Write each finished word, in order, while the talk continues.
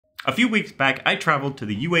A few weeks back, I traveled to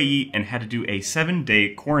the UAE and had to do a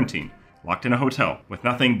 7-day quarantine, locked in a hotel, with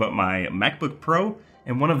nothing but my MacBook Pro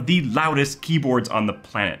and one of the loudest keyboards on the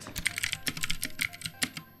planet.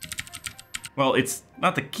 Well, it's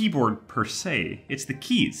not the keyboard per se, it's the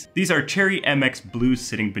keys. These are Cherry MX Blues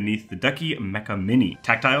sitting beneath the Ducky Mecha Mini.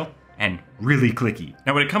 Tactile and really clicky.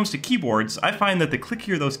 Now when it comes to keyboards, I find that the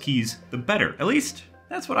clickier those keys, the better. At least,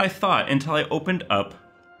 that's what I thought until I opened up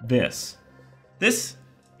this. This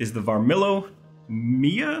is the Varmillo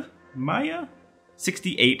Miya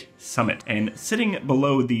 68 Summit. And sitting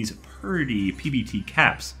below these pretty PBT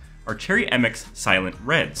caps are Cherry MX Silent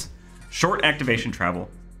Reds. Short activation travel,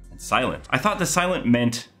 silent. I thought the silent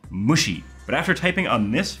meant mushy, but after typing on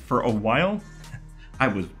this for a while, I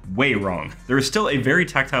was way wrong. There is still a very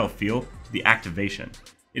tactile feel to the activation.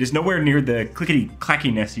 It is nowhere near the clickety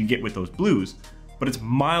clackiness you get with those blues, but it's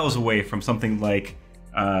miles away from something like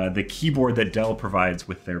the keyboard that Dell provides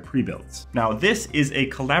with their pre-builds. Now this is a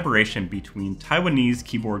collaboration between Taiwanese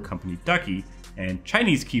keyboard company Ducky and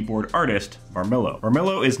Chinese keyboard artist Varmillo.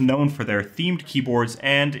 Varmillo is known for their themed keyboards,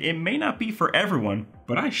 and it may not be for everyone,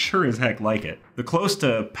 but I sure as heck like it. The close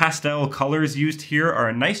to pastel colors used here are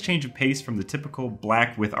a nice change of pace from the typical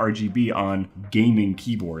black with RGB on gaming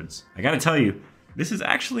keyboards. I gotta tell you, this has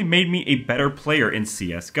actually made me a better player in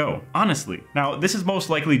CSGO, honestly. Now, this is most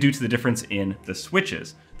likely due to the difference in the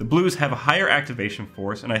switches. The blues have a higher activation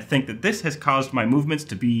force, and I think that this has caused my movements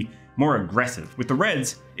to be more aggressive. With the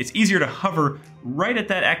reds, it's easier to hover right at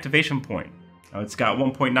that activation point. Now, it's got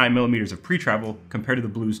 1.9 millimeters of pre-travel compared to the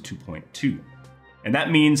blues 2.2. And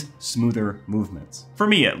that means smoother movements. For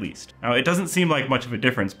me, at least. Now, it doesn't seem like much of a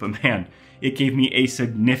difference, but man, it gave me a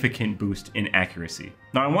significant boost in accuracy.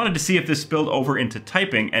 Now, I wanted to see if this spilled over into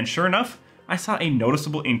typing, and sure enough, I saw a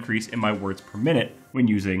noticeable increase in my words per minute when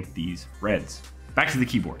using these reds. Back to the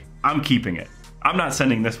keyboard. I'm keeping it. I'm not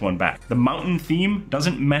sending this one back. The mountain theme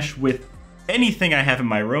doesn't mesh with anything I have in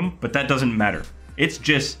my room, but that doesn't matter. It's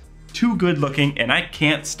just too good looking, and I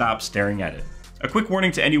can't stop staring at it. A quick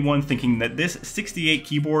warning to anyone thinking that this 68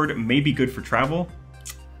 keyboard may be good for travel.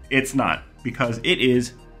 It's not, because it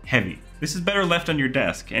is heavy. This is better left on your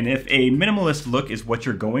desk, and if a minimalist look is what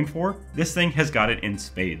you're going for, this thing has got it in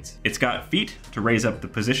spades. It's got feet to raise up the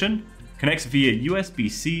position, connects via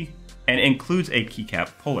USB-C, and includes a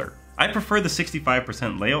keycap puller. I prefer the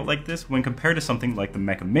 65% layout like this when compared to something like the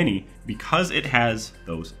Mecha Mini because it has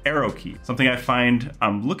those arrow keys, something I find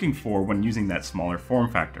I'm looking for when using that smaller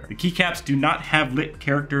form factor. The keycaps do not have lit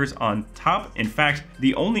characters on top. In fact,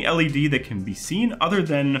 the only LED that can be seen other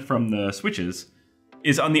than from the switches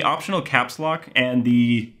is on the optional caps lock and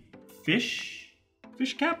the fish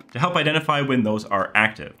cap to help identify when those are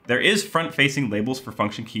active. There is front-facing labels for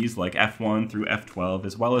function keys like F1 through F12,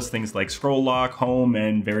 as well as things like scroll lock, home,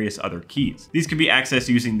 and various other keys. These can be accessed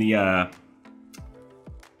using the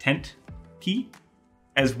tent key,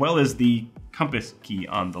 as well as the compass key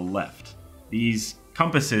on the left. These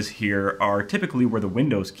compasses here are typically where the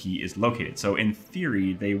Windows key is located, so in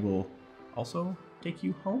theory, they will also take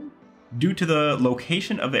you home. Due to the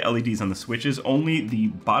location of the LEDs on the switches, only the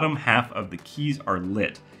bottom half of the keys are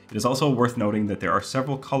lit. It is also worth noting that there are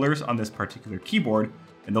several colors on this particular keyboard,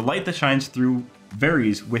 and the light that shines through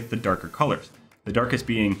varies with the darker colors, the darkest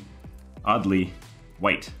being, oddly,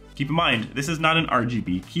 white. Keep in mind, this is not an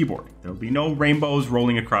RGB keyboard. There will be no rainbows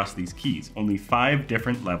rolling across these keys, only 5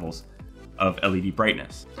 different levels of LED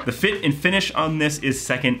brightness. The fit and finish on this is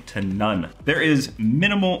second to none. There is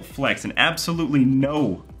minimal flex and absolutely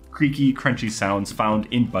no creaky, crunchy sounds found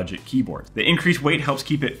in budget keyboards. The increased weight helps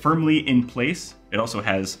keep it firmly in place. It also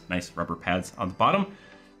has nice rubber pads on the bottom.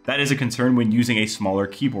 That is a concern when using a smaller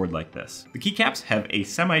keyboard like this. The keycaps have a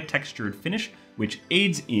semi-textured finish, which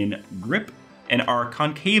aids in grip and are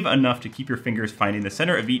concave enough to keep your fingers finding the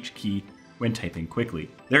center of each key when typing quickly.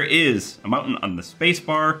 There is a mountain on the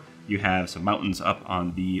spacebar. You have some mountains up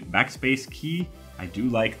on the backspace key. I do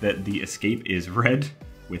like that the escape is red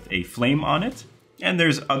with a flame on it. And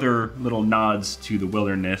there's other little nods to the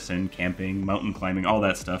wilderness and camping, mountain climbing, all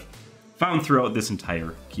that stuff found throughout this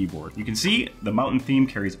entire keyboard. You can see the mountain theme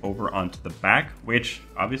carries over onto the back, which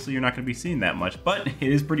obviously you're not going to be seeing that much, but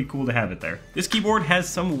it is pretty cool to have it there. This keyboard has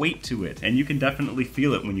some weight to it, and you can definitely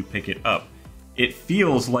feel it when you pick it up. It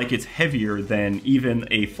feels like it's heavier than even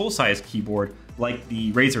a full-size keyboard like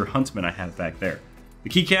the Razer Huntsman I have back there. The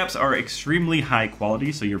keycaps are extremely high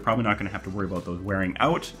quality, so you're probably not going to have to worry about those wearing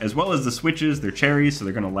out, as well as the switches. They're cherries, so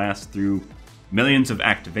they're going to last through millions of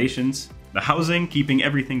activations. The housing, keeping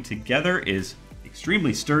everything together, is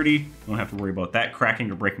extremely sturdy. You don't have to worry about that cracking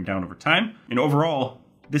or breaking down over time. And overall,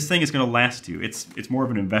 this thing is going to last you. It's more of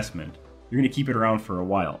an investment. You're going to keep it around for a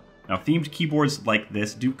while. Now, themed keyboards like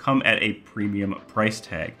this do come at a premium price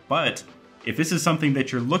tag, but if this is something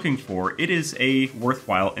that you're looking for, it is a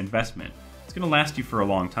worthwhile investment. It's going to last you for a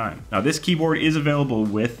long time. Now, this keyboard is available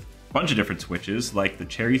with a bunch of different switches, like the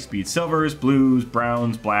Cherry Speed Silvers, Blues,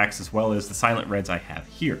 Browns, Blacks, as well as the Silent Reds I have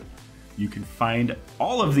here. You can find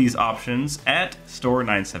all of these options at Store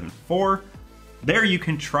 974. There you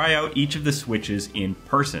can try out each of the switches in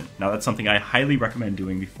person. Now, that's something I highly recommend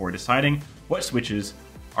doing before deciding what switches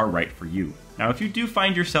are right for you. Now, if you do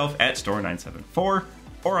find yourself at Store 974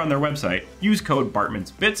 or on their website, use code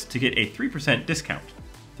BartmansBits to get a 3% discount.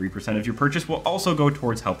 3% of your purchase will also go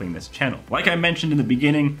towards helping this channel. Like I mentioned in the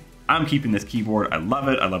beginning, I'm keeping this keyboard. I love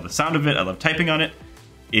it. I love the sound of it. I love typing on it.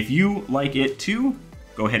 If you like it too,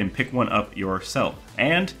 go ahead and pick one up yourself.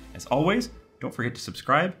 And as always, don't forget to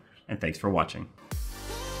subscribe, and thanks for watching.